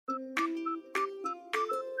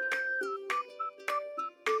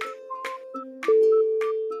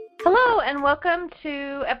Hello, and welcome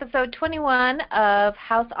to episode 21 of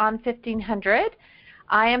House on 1500.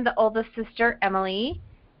 I am the oldest sister, Emily.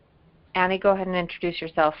 Annie, go ahead and introduce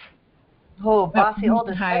yourself. Oh, bossy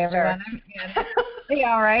oldest Hi, sister. everyone. Hey,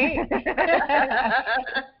 all right.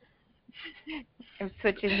 I'm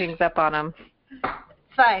switching things up on them.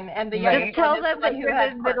 It's fine. And the Just youngest tell one is them the that one who you're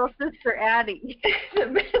has the middle sister, Annie.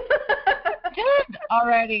 Good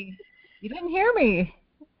already. You didn't hear me.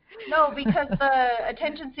 No, because the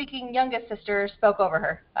attention-seeking youngest sister spoke over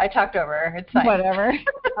her. I talked over her. It's fine. Whatever.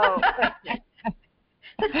 Oh, I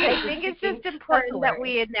think it's just important that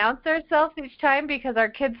we announce ourselves each time because our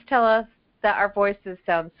kids tell us that our voices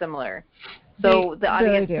sound similar. So the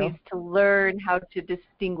audience needs to learn how to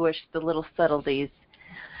distinguish the little subtleties.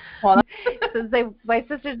 Well, Since my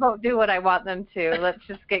sisters won't do what I want them to, let's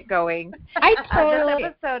just get going. I totally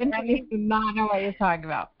this episode, do not know what you're talking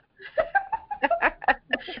about.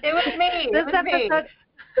 It was me. This episode,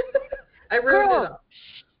 I ruined it all.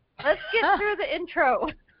 let's get through the intro.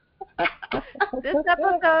 This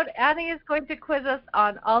episode, Annie is going to quiz us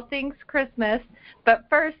on all things Christmas. But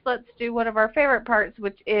first, let's do one of our favorite parts,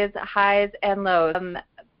 which is highs and lows.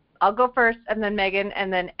 I'll go first, and then Megan,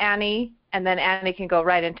 and then Annie can go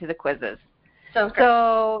right into the quizzes. So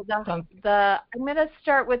I'm going to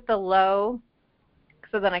start with the low,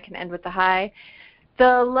 so then I can end with the high.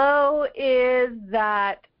 The low is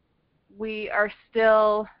that we are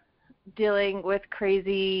still dealing with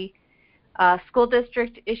crazy school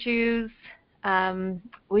district issues.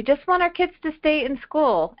 We just want our kids to stay in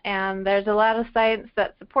school, and there's a lot of science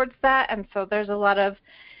that supports that, and so there's a lot of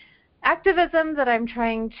activism that I'm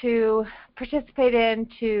trying to participate in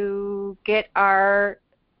to get our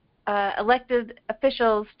elected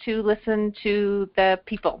officials to listen to the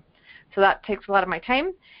people. So that takes a lot of my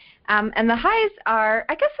time. And the highs are,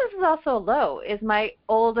 I guess this is also a low, is my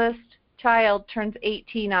oldest child turns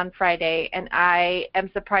 18 on Friday, and I am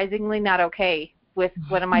surprisingly not okay with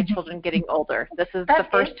one of my children getting older. This is the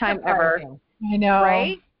first time ever. I know.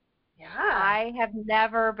 Right? Yeah. I have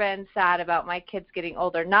never been sad about my kids getting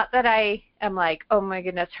older. Not that I am like, oh my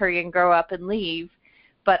goodness, hurry and grow up and leave,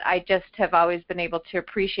 but I just have always been able to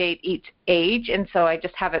appreciate each age, and so I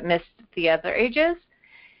just haven't missed the other ages.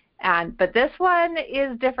 But this one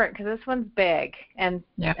is different because this one's big, and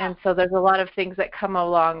so there's a lot of things that come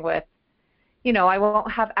along with, I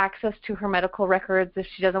won't have access to her medical records if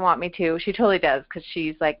she doesn't want me to. She totally does because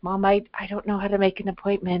she's like, Mom, I don't know how to make an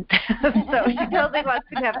appointment. So she totally wants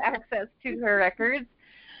to have access to her records.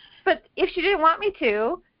 But if she didn't want me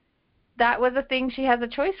to, that was a thing she has a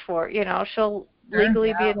choice for. She'll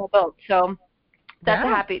legally be an adult. So that's a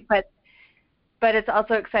happy. But it's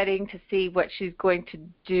also exciting to see what she's going to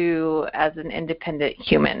do as an independent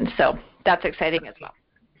human. So that's exciting as well.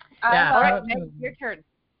 Yeah. All right, Meg, your turn.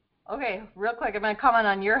 Okay, real quick, I'm going to comment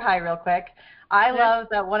on your high real quick. I love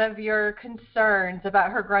that one of your concerns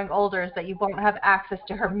about her growing older is that you won't have access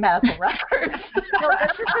to her medical records. No,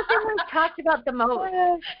 this is the thing we've talked about the most.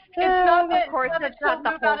 It's not that, of course, it's not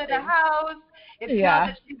not that the she'll whole move out of the thing. house. It's not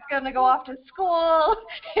that she's going to go off to school.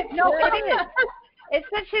 No, it is. It's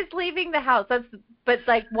that she's leaving the house. But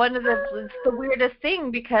like it's the weirdest thing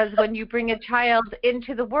because when you bring a child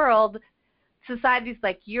into the world, society's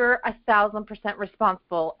like, you're 1,000%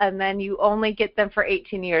 responsible, and then you only get them for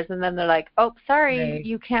 18 years, and then they're like, oh, sorry,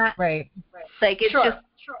 you can't. Right. Like it's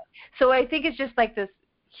So I think it's just like this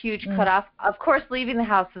huge cutoff. Of course, leaving the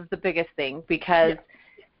house is the biggest thing because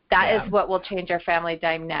that is what will change our family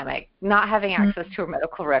dynamic. Not having access to our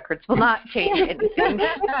medical records will not change anything.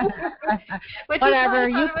 Whatever.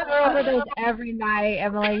 You go over those every night,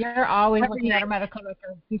 Emily. You're always looking at your medical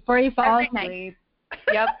records before you fall asleep.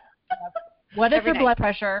 Yep. What is her blood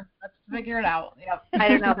pressure? Let's figure it out. Yep. I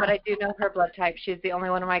don't know, but I do know her blood type. She's the only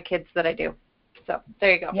one of my kids that I do. So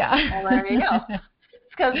there you go. Yeah. Well, there you go. It's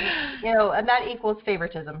because, and that equals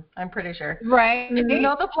favoritism, I'm pretty sure. Right. You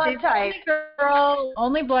know the blood type.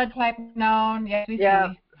 Only blood type known. Yes, we see.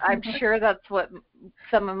 I'm sure that's what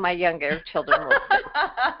some of my younger children will do.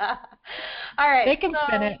 All right. They can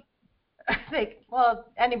spin it.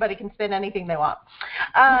 Anybody can spin anything they want.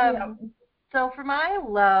 So for my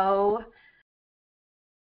low,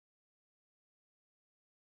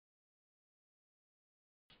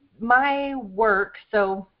 my work,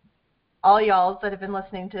 so all y'all that have been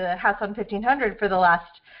listening to House on 1500 for the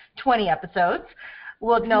last 20 episodes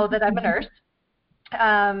will know that I'm a nurse.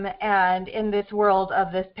 And in this world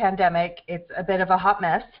of this pandemic, it's a bit of a hot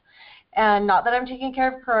mess. And not that I'm taking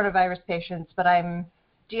care of coronavirus patients, but I'm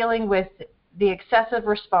dealing with the excessive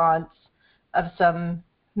response of some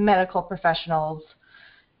medical professionals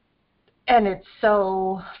And it's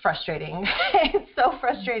so frustrating. It's so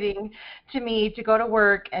frustrating to me to go to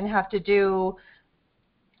work and have to do,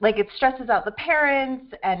 like, it stresses out the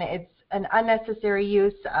parents, and it's an unnecessary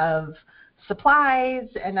use of supplies,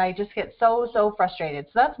 and I just get so frustrated.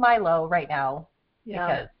 So that's my low right now. Yeah.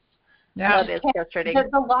 Because that is frustrating.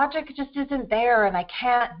 the logic just isn't there, and I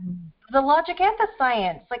can't, the logic and the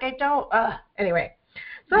science, like I don't, anyway.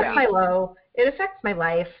 So that's my low. It affects my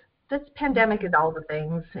life. This pandemic is all the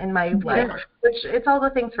things in my life, which it's all the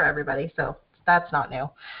things for everybody, so that's not new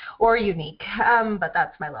or unique, but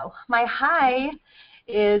that's my low. My high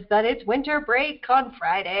is that it's winter break on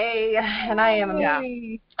Friday, and I'm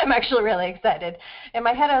actually really excited. In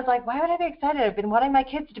my head, I was like, why would I be excited? I've been wanting my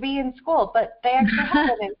kids to be in school, but they actually have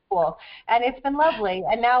been in school, and it's been lovely,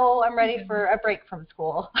 and now I'm ready for a break from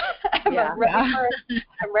school. I'm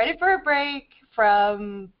ready for a break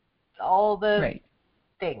from all the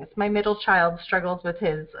things. My middle child struggles with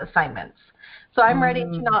his assignments, so I'm ready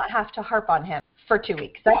to not have to harp on him for 2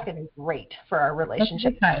 weeks. That's going to be great for our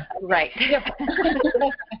relationship. Right.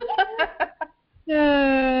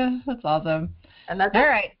 Yeah, that's awesome. And that's all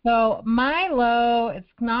right. So my low, it's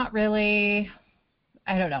not really,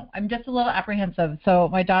 I don't know. I'm just a little apprehensive. So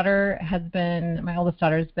my oldest daughter has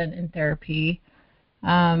been in therapy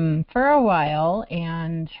for a while,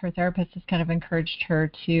 and her therapist has kind of encouraged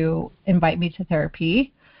her to invite me to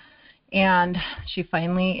therapy. And she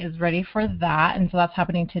finally is ready for that, and so that's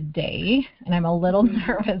happening today. And I'm a little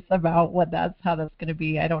nervous about how that's going to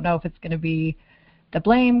be. I don't know if it's going to be the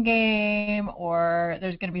blame game or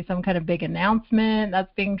there's going to be some kind of big announcement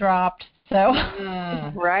that's being dropped. So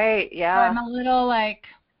right, yeah. So I'm a little like,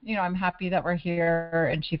 I'm happy that we're here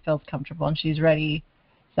and she feels comfortable and she's ready.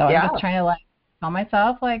 So I'm just trying to tell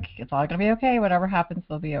myself it's all going to be okay. Whatever happens,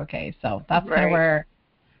 it'll be okay. So that's kind of where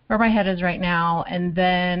my head is right now. And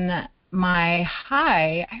then my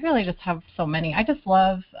high, I really just have so many. I just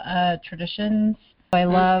love traditions. I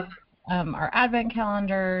love our Advent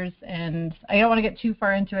calendars, and I don't want to get too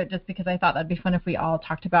far into it just because I thought that'd be fun if we all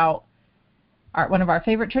talked about one of our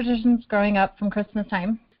favorite traditions growing up from Christmas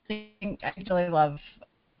time. I really love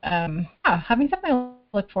having something to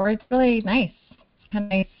look forward to. It's really nice. It's kind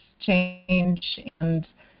of nice change, and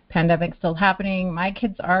pandemic still happening. My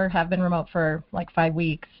kids have been remote for 5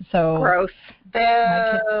 weeks, so gross. Boo.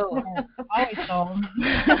 Always home.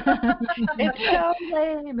 It's so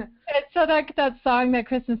lame. It's so that song, that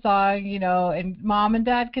Christmas song, and mom and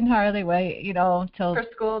dad can hardly wait, till for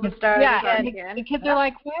school to start. Yeah, and the kids are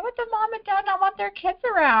like, why would the mom and dad not want their kids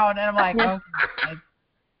around? And I'm like, okay,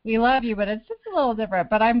 we love you, but it's just a little different.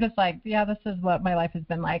 But I'm just like, this is what my life has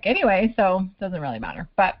been like anyway, so it doesn't really matter.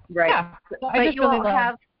 But yeah, so but I just you won't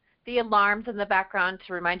have the alarms in the background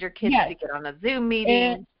to remind your kids to get on a Zoom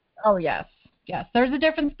meeting. Yes. There's a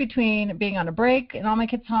difference between being on a break and all my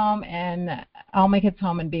kids home and all my kids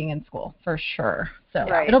home and being in school, for sure. So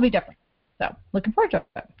it'll be different. So looking forward to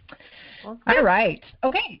it. All right.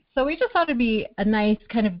 Okay. So we just thought it'd be a nice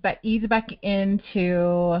kind of ease back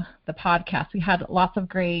into the podcast. We had lots of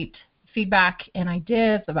great feedback and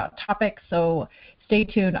ideas about topics. So stay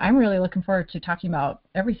tuned. I'm really looking forward to talking about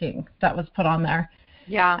everything that was put on there.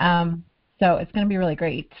 Yeah. So it's going to be really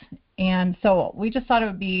great. And so we just thought it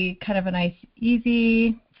would be kind of a nice,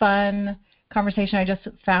 easy, fun conversation. I just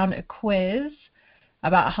found a quiz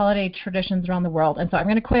about holiday traditions around the world. And so I'm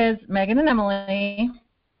going to quiz Megan and Emily.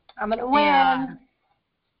 I'm going to win.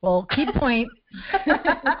 We'll keep points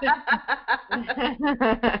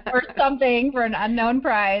or something for an unknown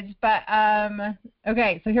prize. But,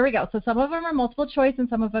 okay, so here we go. So some of them are multiple choice and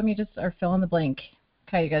some of them you just are fill in the blank.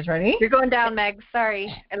 Okay, you guys ready? You're going down, Meg.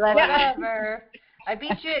 Sorry. Whatever. I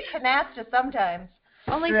beat you at canasta sometimes.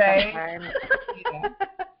 Only sometimes.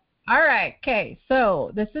 All right. Okay.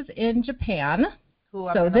 So this is in Japan.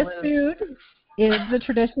 So this food is the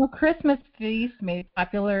traditional Christmas feast made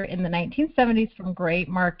popular in the 1970s from great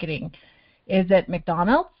marketing. Is it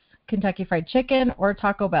McDonald's, Kentucky Fried Chicken, or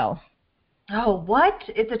Taco Bell? Oh, what?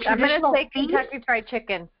 It's a traditional I'm going to say feast? Kentucky Fried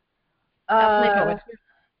Chicken.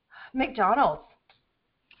 McDonald's.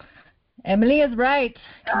 Emily is right.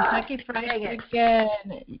 Kentucky Fried Chicken.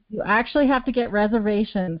 You actually have to get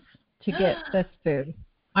reservations to get this food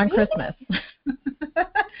on Christmas. Isn't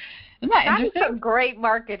that interesting? That's some great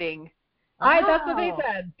marketing. That's what they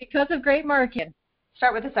said. Because of great marketing.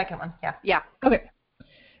 Start with the second one. Yeah. Okay.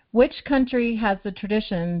 Which country has the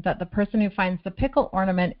tradition that the person who finds the pickle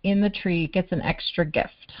ornament in the tree gets an extra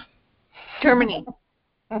gift? Germany.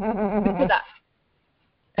 Who said that?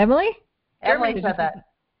 Emily? Emily said that.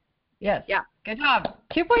 Yes. Yeah. Good job.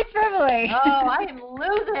 2 points for Emily. Oh, I am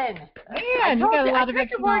losing. Man, you got a lot of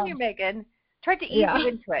extra warn you, Megan. Tried to ease you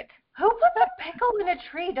into it. Who puts a pickle in a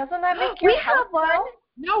tree? Doesn't that make your house have one.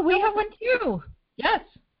 No, we have one too. Yes.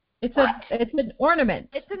 It's an ornament.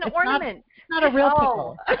 It's an ornament. It's not a real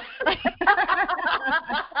pickle.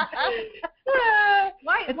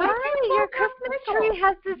 Why? Your Christmas tree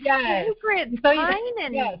has this secret pine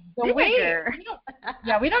and vinegar.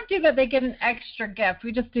 We don't do that. They get an extra gift.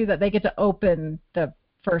 We just do that. They get to open the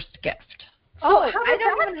first gift. Oh, I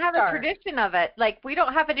don't even have a tradition of it. Like, we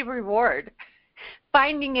don't have any reward.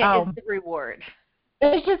 Finding it is the reward.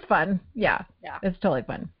 It's just fun. Yeah. It's totally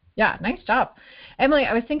fun. Yeah, nice job. Emily,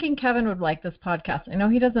 I was thinking Kevin would like this podcast. I know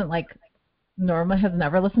he doesn't normally has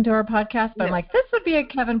never listened to our podcast, but I'm like, this would be a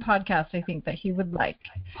Kevin podcast I think that he would like.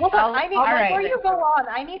 Hold on, before you go on,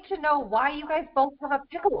 I need to know why you guys both have a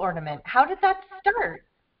pickle ornament. How did that start?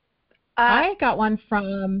 I got one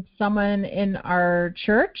from someone in our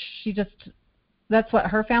church. That's what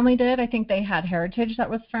her family did. I think they had heritage that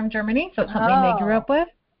was from Germany, so it's something they grew up with.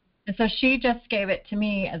 And so she just gave it to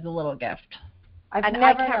me as a little gift. I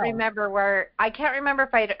can't remember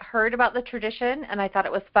if I heard about the tradition and I thought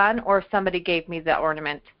it was fun, or if somebody gave me the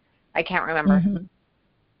ornament. I can't remember. Mm-hmm.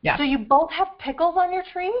 Yeah. So you both have pickles on your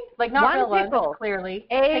tree? Like not real pickle. Ones, clearly.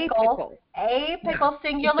 A pickle. A pickle,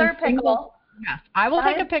 singular pickle. Yes. I will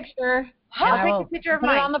take a picture. I'll take a picture of mine.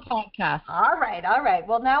 Put it on the podcast. All right.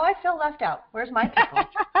 Well, now I feel left out. Where's my pickle?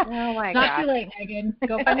 Oh, my God. Not too late, Megan.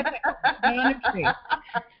 Go find a pickle. Hang on a tree.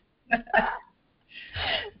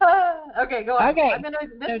 Okay, go on. Okay.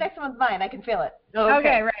 This next one's mine. I can feel it.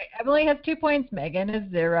 Okay, right. Emily has 2 points. Megan is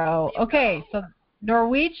 0. Okay, so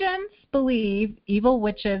Norwegians believe evil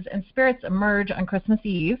witches and spirits emerge on Christmas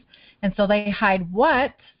Eve, and so they hide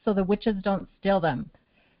what so the witches don't steal them?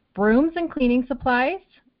 Brooms and cleaning supplies,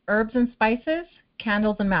 herbs and spices,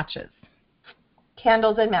 candles and matches.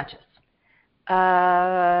 Candles and matches.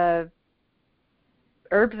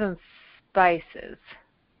 Herbs and spices.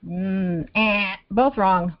 Both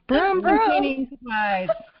wrong. Brooms and cleaning supplies.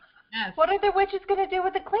 Yes. What are the witches going to do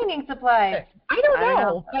with the cleaning supplies? I don't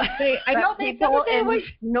know. I don't think people in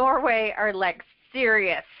Norway are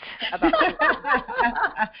serious about it.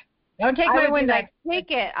 Don't take my window. Take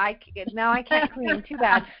it. Now I can't clean. Too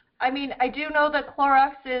bad. I mean, I do know that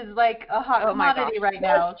Clorox is a hot commodity right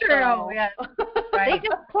now. That's true. So. Yes. Right.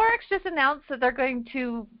 Clorox just announced that they're going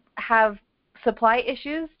to have supply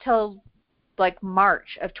issues till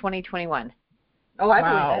March of 2021. Oh, I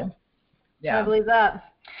believe it. Yeah. I believe that.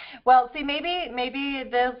 Well, see, maybe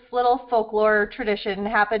this little folklore tradition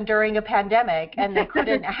happened during a pandemic, and they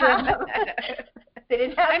couldn't have. They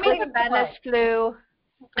didn't have. The Spanish flu.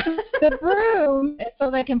 The broom is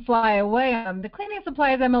so they can fly away. The cleaning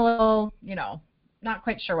supplies, I'm a little, not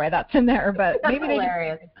quite sure why that's in there, but maybe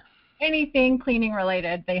hilarious. They just, anything cleaning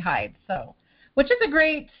related they hide. So, which is a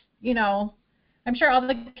great, I'm sure all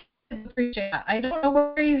the kids appreciate that. I don't know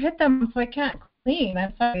where you hit them, so I can't clean.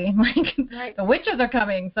 I'm sorry. The witches are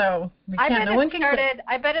coming, so we can't.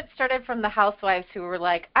 I bet it started from the housewives who were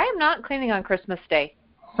like, I am not cleaning on Christmas Day.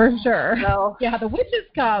 For sure. So, yeah, the witches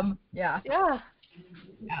come. Yeah. Yeah.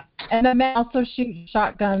 Yeah. And the men also shoot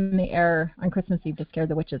shotgun in the air on Christmas Eve to scare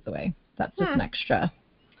the witches away. That's just an extra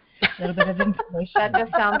little bit of information. That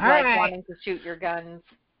just sounds wanting to shoot your guns.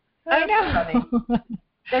 I know.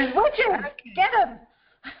 There's witches. Get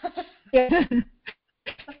them.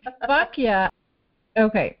 Fuck yeah.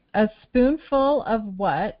 Okay. A spoonful of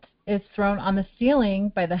what is thrown on the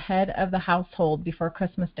ceiling by the head of the household before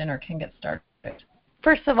Christmas dinner can get started?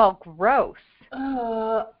 First of all, gross.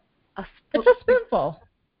 It's a spoonful.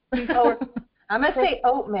 I'm going to say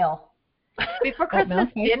oatmeal. Before Christmas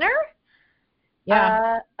dinner?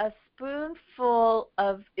 Yeah. A spoonful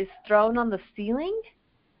is thrown on the ceiling?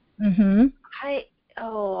 Mm-hmm. I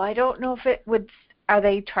don't know if it would. Are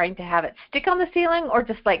they trying to have it stick on the ceiling or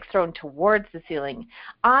just thrown towards the ceiling?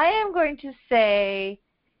 I am going to say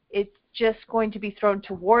it's just going to be thrown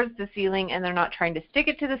towards the ceiling and they're not trying to stick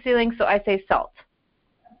it to the ceiling, so I say salt.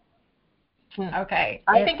 Okay.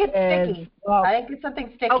 I think it's sticky. Well, I think it's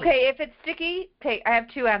something sticky. Okay, if it's sticky, I have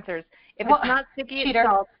 2 answers. If it's not sticky, it's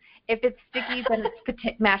salt. If it's sticky, then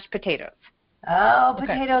it's mashed potatoes. Oh,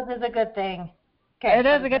 potatoes is a good thing. Okay. It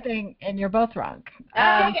is a good thing, and you're both wrong.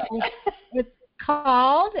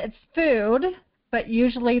 It's food, but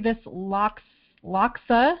usually this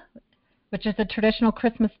laksa, which is a traditional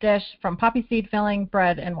Christmas dish from poppy seed filling,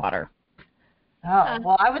 bread, and water. Oh,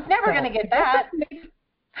 well, I was never going to get that.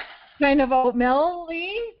 Kind of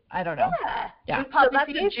oatmeal-y? I don't know. Yeah. So that's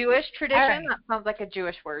a Jewish tradition? Right. That sounds like a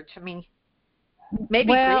Jewish word to me. Maybe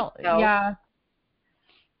Greek, though. Yeah.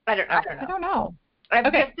 I don't know. I don't know.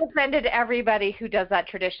 I've just offended everybody who does that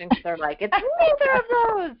tradition because they're like, it's neither of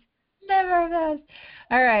those. Never does.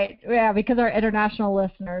 All right. Yeah, because our international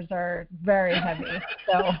listeners are very heavy.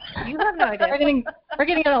 So you have no idea. We're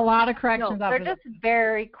getting a lot of corrections no, off they're of just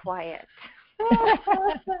very quiet.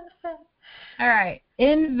 All right.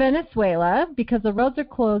 In Venezuela, because the roads are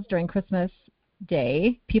closed during Christmas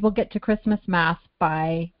Day, people get to Christmas Mass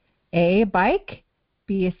by A, bike,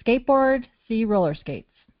 B, a skateboard, C, roller skates.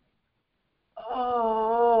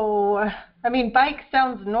 Oh, I mean, bike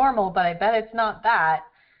sounds normal, but I bet it's not that.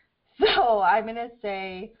 So I'm going to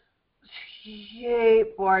say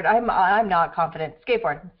skateboard. I'm not confident.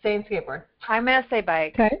 Skateboard. Saying skateboard. I'm going to say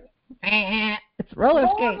bike. Okay. It's roller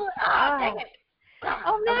skates. Dang it.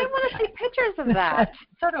 Oh, man, I want to see pictures of that.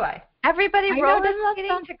 So do I. Everybody roller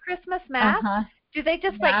skating to Christmas Mass? Uh-huh. Do they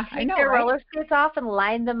just, take their roller skates off and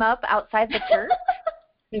line them up outside the church?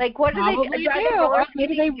 Like, what do they do? Are they roller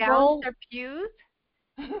skating down their pews?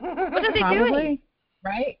 What are they doing?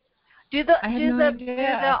 Right? Do the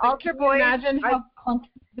altar boys imagine how clunky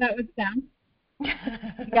that would sound?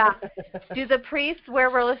 Yeah. Do the priests wear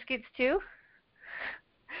roller skates too?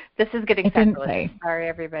 This is getting sacrilege. Sorry,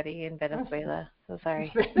 everybody in Venezuela. So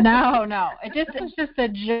sorry. No. It's just a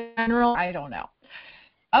general. I don't know.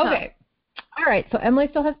 Okay. All right. So Emily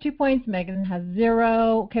still has 2 points. Megan has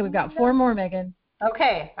 0. Okay, we've got 4 more, Megan.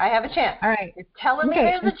 Okay, I have a chance. All right. You're telling me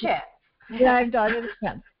there's a chance. Yeah, I'm telling you there's a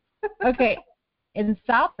chance. Okay. In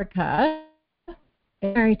South Africa,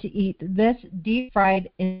 they're married to eat this deep-fried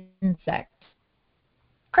insect.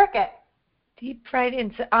 Cricket. Deep-fried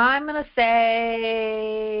insect. I'm going to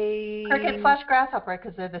say... Cricket/grasshopper,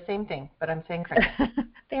 because they're the same thing, but I'm saying cricket.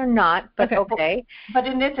 They're not, but okay. But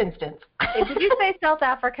in this instance. Did you say South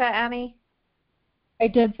Africa, Annie? I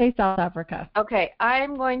did say South Africa. Okay,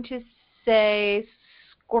 I'm going to say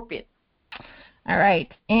scorpion. All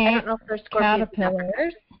right. And I don't know if there's scorpions.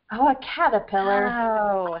 Caterpillars. Oh, a caterpillar.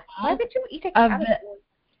 Oh. Why would you eat a caterpillar?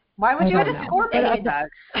 Why would you eat a scorpion?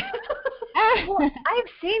 Well, I've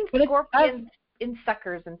seen scorpions in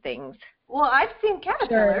suckers and things. Well, I've seen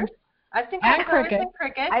caterpillars. Sure. I've seen caterpillars and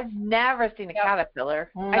crickets. I've never seen a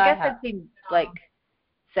caterpillar. I guess I've seen,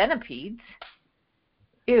 centipedes.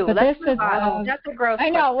 Ew, that's a gross I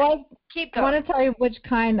know. Well, keep going. I want to tell you which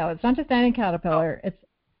kind, though. It's not just any caterpillar. It's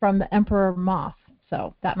from the emperor moth,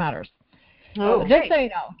 so that matters. Okay. Just so you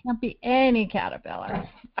know, it can't be any caterpillar.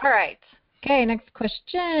 All right. Okay, next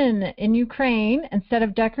question. In Ukraine, instead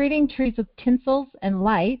of decorating trees with tinsels and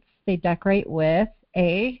lights, they decorate with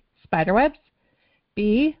A, spiderwebs,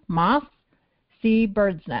 B, moths, C,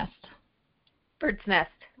 bird's nest. Bird's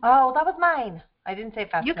nest. Oh, that was mine. I didn't say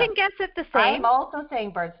fast enough. You can guess it the same. I'm also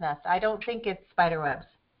saying bird's nest. I don't think it's spiderwebs.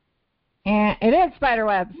 And it is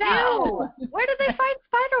spiderwebs. No. Where do they find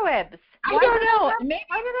spiderwebs? I don't know. Why do they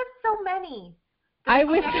have so many? I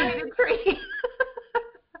was.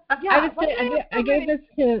 Yeah, I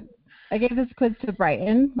gave this quiz to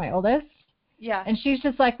Brighton, my oldest. Yeah. And she's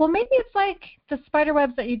just like, well, maybe it's like the spider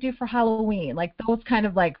webs that you do for Halloween, like those kind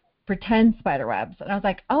of like pretend spider webs. And I was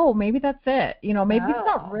like, oh, maybe that's it. Maybe it's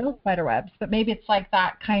not real spider webs, but maybe it's like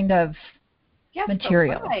that kind of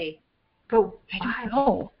material. But why? But I don't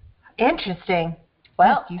know. Interesting.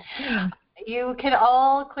 Well, you can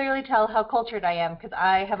all clearly tell how cultured I am because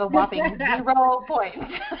I have a whopping 0 points.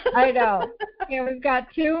 I know. Yeah, we've got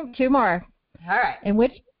two more. All right. In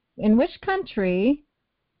which country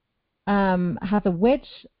has a witch,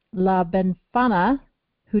 La Befana,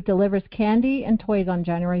 who delivers candy and toys on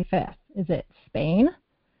January 5th? Is it Spain,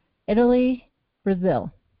 Italy, Brazil?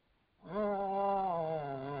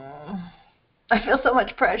 I feel so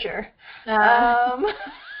much pressure.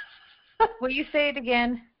 Will you say it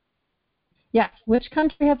again? Yes. Which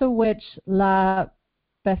country has a witch, La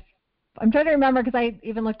Befana? I'm trying to remember because I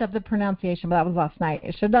even looked up the pronunciation, but that was last night.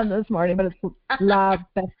 I should have done it this morning, but it's La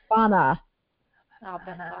Befana.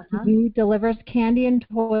 Who delivers candy and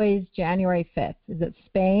toys January 5th? Is it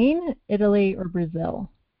Spain, Italy, or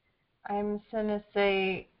Brazil? I'm going to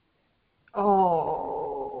say,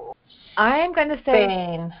 I'm going to say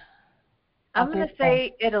Spain. I'm going to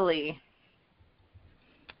say Italy.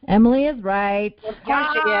 Emily is right. Of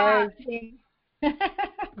course she is.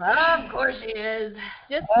 Of course she is.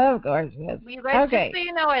 Of course she is. You guys, just so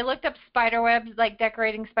you know, I looked up spider webs, like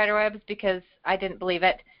decorating spider webs, because I didn't believe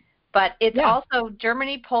it. But it's also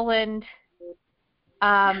Germany, Poland.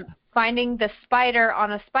 Finding the spider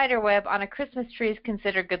on a spider web on a Christmas tree is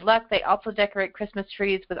considered good luck. They also decorate Christmas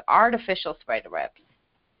trees with artificial spider webs.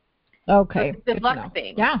 Okay. So good luck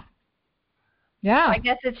thing. Yeah. Yeah. So I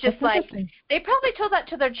guess it's just like they probably told that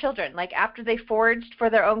to their children, like after they foraged for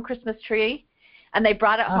their own Christmas tree, and they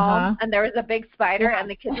brought it home, and there was a big spider, and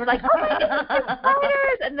the kids were like, "Oh my goodness,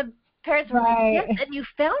 spiders!" And the parents were like, "Yes, and you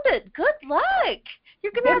found it. Good luck."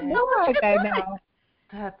 You're going to have so much I fun. know.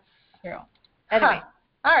 That's true. Anyway.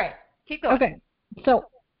 All right. Keep going. Okay. So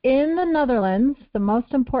in the Netherlands, the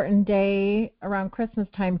most important day around Christmas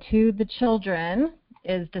time to the children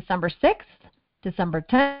is December 6th, December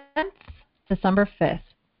 10th, December 5th.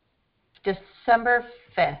 December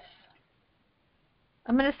 5th.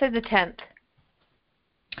 I'm going to say the 10th.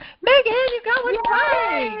 Megan, you got one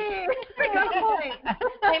right.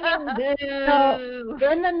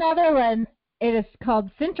 So in the Netherlands, it is called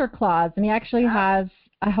Sinterklaas, and he actually has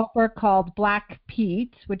a helper called Black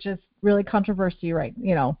Pete, which is really controversial, right?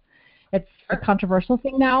 You know, it's a controversial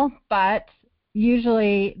thing now, but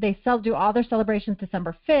usually they do all their celebrations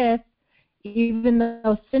December 5th, even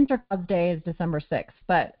though Sinterklaas Day is December 6th.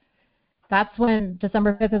 But that's when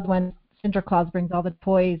December 5th is when Sinterklaas brings all the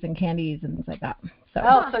toys and candies and things like that.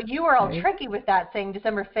 So you were all tricky with that, saying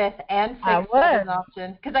December 5th and 6th as an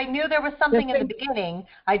option, because I knew there was something in the beginning.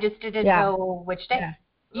 I just didn't know which day. Yeah.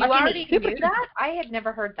 You already knew that? I had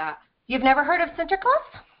never heard that. You've never heard of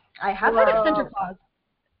Sinterklaas? I have heard of Sinterklaas.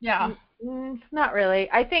 Yeah. Not really.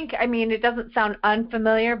 I mean, it doesn't sound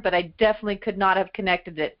unfamiliar, but I definitely could not have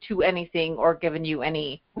connected it to anything or given you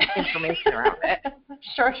any information around it.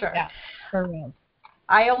 Sure. Yeah, for real.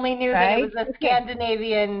 I only knew that it was a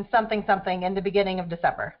Scandinavian something in the beginning of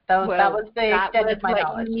December. That was the extent of my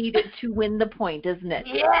knowledge. You needed to win the point, isn't it?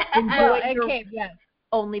 Yeah. Yes.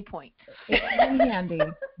 Only point. It's really handy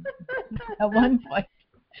at one point.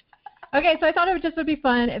 Okay, so I thought it would be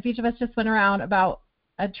fun if each of us just went around about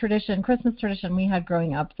a Christmas tradition we had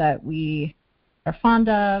growing up that we are fond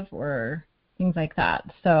of or things like that.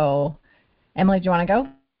 So, Emily, do you want to go?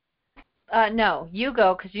 No, you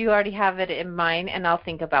go because you already have it in mind, and I'll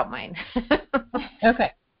think about mine.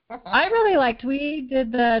 Okay. I really we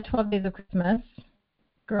did the 12 Days of Christmas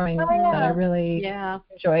growing up that I really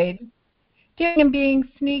enjoyed doing and being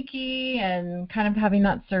sneaky and kind of having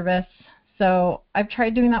that service. So I've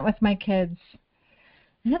tried doing that with my kids,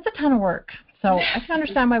 and it's a ton of work. So I can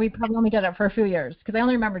understand why we probably only did it for a few years, because I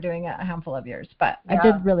only remember doing it a handful of years. But I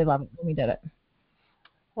did really love it when we did it.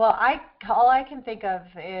 Well, all I can think of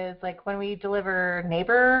is like when we deliver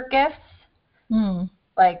neighbor gifts.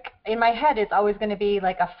 Like in my head, it's always going to be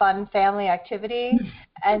like a fun family activity,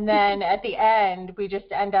 and then at the end, we just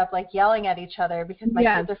end up like yelling at each other because my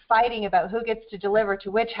kids are fighting about who gets to deliver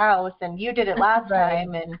to which house, and you did it last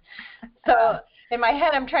time, and so in my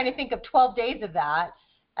head, I'm trying to think of 12 days of that,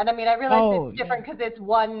 and I mean, I realize it's different because it's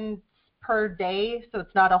one per day, so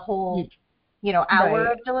it's not a whole, hour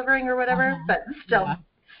of delivering or whatever, but still,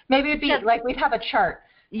 maybe it'd be like we'd have a chart.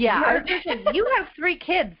 Yeah, I was just saying, you have 3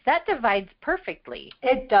 kids. That divides perfectly.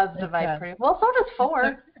 It does divide pretty well. So does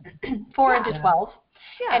 4. 4 into 12.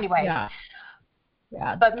 Yeah. Anyway.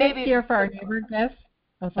 Yeah. But maybe here for our neighbor gift.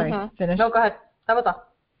 Oh, sorry. Finish. No, go ahead. That was all.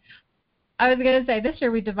 I was going to say, this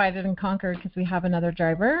year we divided and conquered because we have another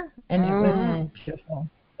driver, and it was beautiful.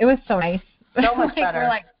 It was so nice. So much better. We're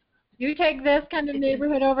like, you take this kind of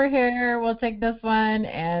neighborhood over here, we'll take this one,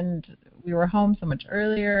 and we were home so much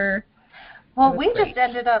earlier. Well, we just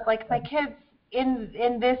ended up, like, my kids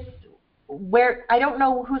in this where I don't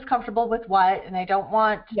know who's comfortable with what, and I don't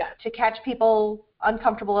want to catch people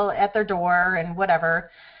uncomfortable at their door and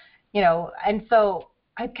whatever, and so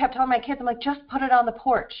I kept telling my kids, I'm like, just put it on the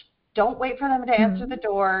porch. Don't wait for them to answer the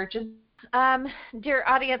door. Just dear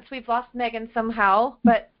audience, we've lost Megan somehow,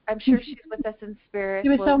 but I'm sure she's with us in spirit. She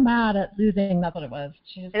was so mad at losing. That's what it was.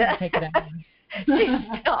 She just couldn't take it anymore.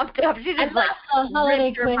 She stomped up. She just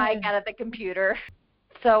ripped her mic out of the computer.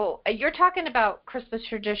 So you're talking about Christmas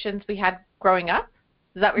traditions we had growing up?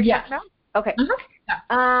 Is that what you're talking about? Okay.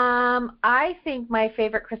 I think my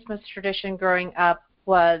favorite Christmas tradition growing up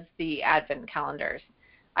was the Advent calendars.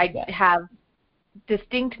 I have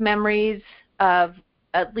distinct memories of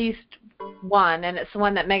at least one, and it's the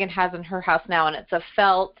one that Megan has in her house now, and it's a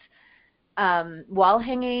felt wall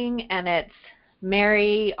hanging, and it's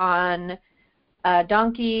Mary on a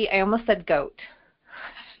donkey. I almost said goat.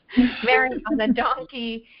 Mary on a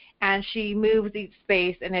donkey, and she moves each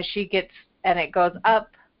space, and as she gets, and it goes up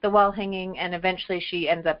the wall hanging, and eventually she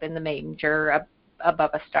ends up in the manger above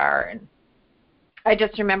a star. And I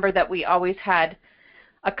just remember that we always had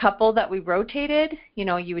a couple that we rotated.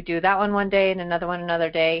 You would do that one day and another one another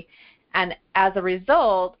day. And as a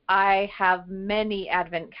result, I have many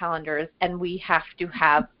Advent calendars, and we have to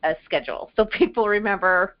have a schedule so people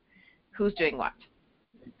remember who's doing what.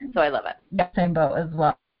 So I love it. Yeah, same boat as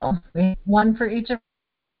well. We have one for each of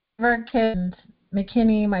our kids.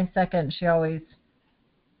 McKinney, my second, she always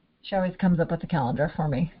comes up with the calendar for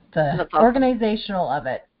me. The organizational of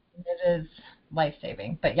it is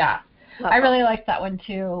life-saving. But yeah, I really like that one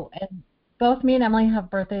too. And both me and Emily have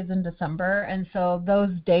birthdays in December, and so those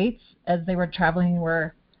dates, as they were traveling,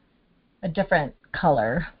 were a different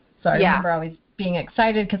color. So I remember always being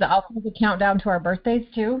excited because it also was a countdown to our birthdays,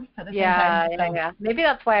 too, at the same time. So. Yeah. Maybe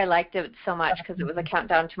that's why I liked it so much, because it was a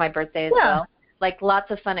countdown to my birthday as well. Like, lots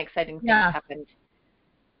of fun, exciting things happened.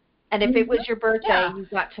 And if it was your birthday, you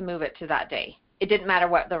got to move it to that day. It didn't matter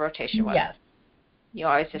what the rotation was. Yes. You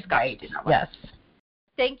always just got to do that one. Yes.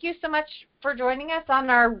 Thank you so much for joining us on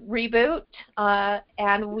our reboot,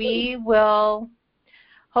 and we will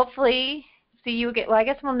hopefully see you again. Well, I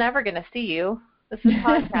guess we're never going to see you. This is a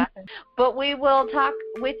podcast. But we will talk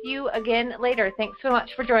with you again later. Thanks so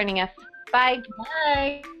much for joining us. Bye.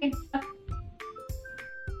 Bye.